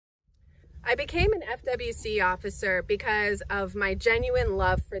I became an FWC officer because of my genuine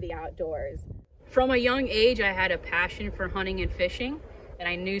love for the outdoors. From a young age, I had a passion for hunting and fishing, and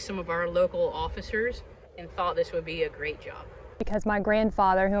I knew some of our local officers and thought this would be a great job. Because my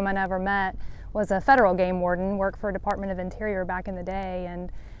grandfather, whom I never met, was a federal game warden, worked for Department of Interior back in the day,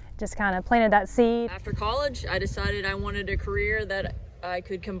 and just kind of planted that seed. After college, I decided I wanted a career that I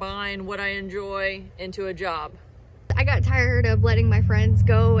could combine what I enjoy into a job. I got tired of letting my friends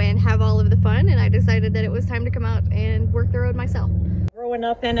go and have all of the fun, and I decided that it was time to come out and work the road myself. Growing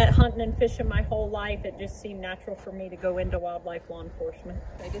up in it, hunting and fishing my whole life, it just seemed natural for me to go into wildlife law enforcement.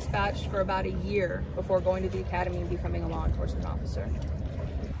 I dispatched for about a year before going to the academy and becoming a law enforcement officer.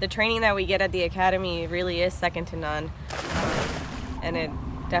 The training that we get at the academy really is second to none, and it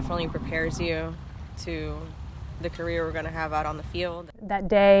definitely prepares you to the career we're going to have out on the field. That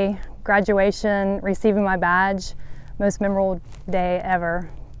day, graduation, receiving my badge, most memorable day ever.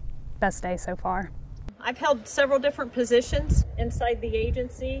 Best day so far. I've held several different positions inside the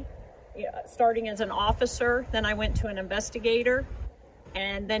agency, starting as an officer, then I went to an investigator,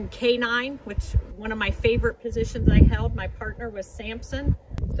 and then K9, which one of my favorite positions I held. My partner was Samson.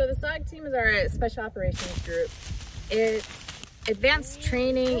 So the SOG team is our special operations group. It's advanced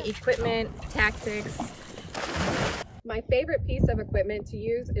training, equipment, tactics. My favorite piece of equipment to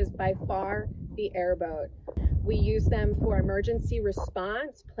use is by far the airboat. We use them for emergency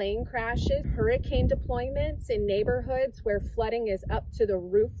response, plane crashes, hurricane deployments in neighborhoods where flooding is up to the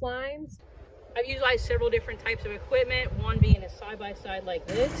roof lines. I've utilized several different types of equipment, one being a side-by-side like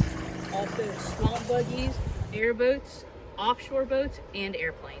this, also swamp buggies, airboats, offshore boats, and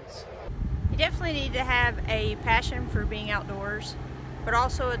airplanes. You definitely need to have a passion for being outdoors, but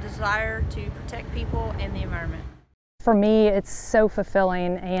also a desire to protect people and the environment. For me, it's so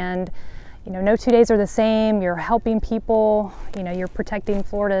fulfilling, and no 2 days are the same. You're helping people, you're protecting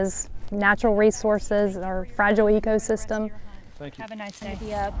Florida's natural resources, our fragile ecosystem. Thank you. Have a nice day. To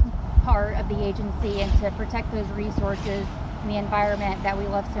be a part of the agency and to protect those resources and the environment that we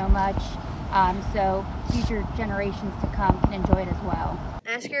love so much, so future generations to come can enjoy it as well.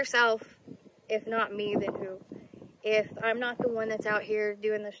 Ask yourself, if not me, then who? If I'm not the one that's out here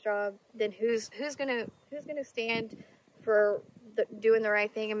doing this job, then who's gonna stand for doing the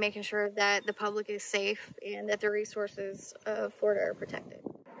right thing and making sure that the public is safe and that the resources of Florida are protected?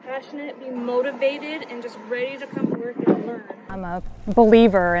 Passionate, be motivated, and just ready to come to work and learn. I'm a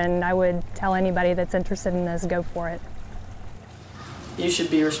believer, and I would tell anybody that's interested in this, go for it. You should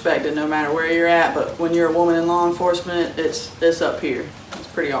be respected no matter where you're at, but when you're a woman in law enforcement, it's up here. It's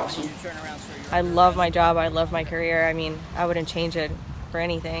pretty awesome. I love my job, I love my career. I mean, I wouldn't change it for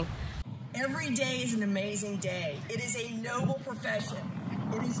anything. Every day is an amazing day. It is a noble profession.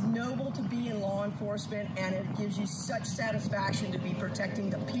 It is noble to be in law enforcement, and it gives you such satisfaction to be protecting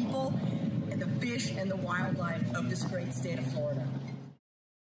the people and the fish and the wildlife of this great state of Florida.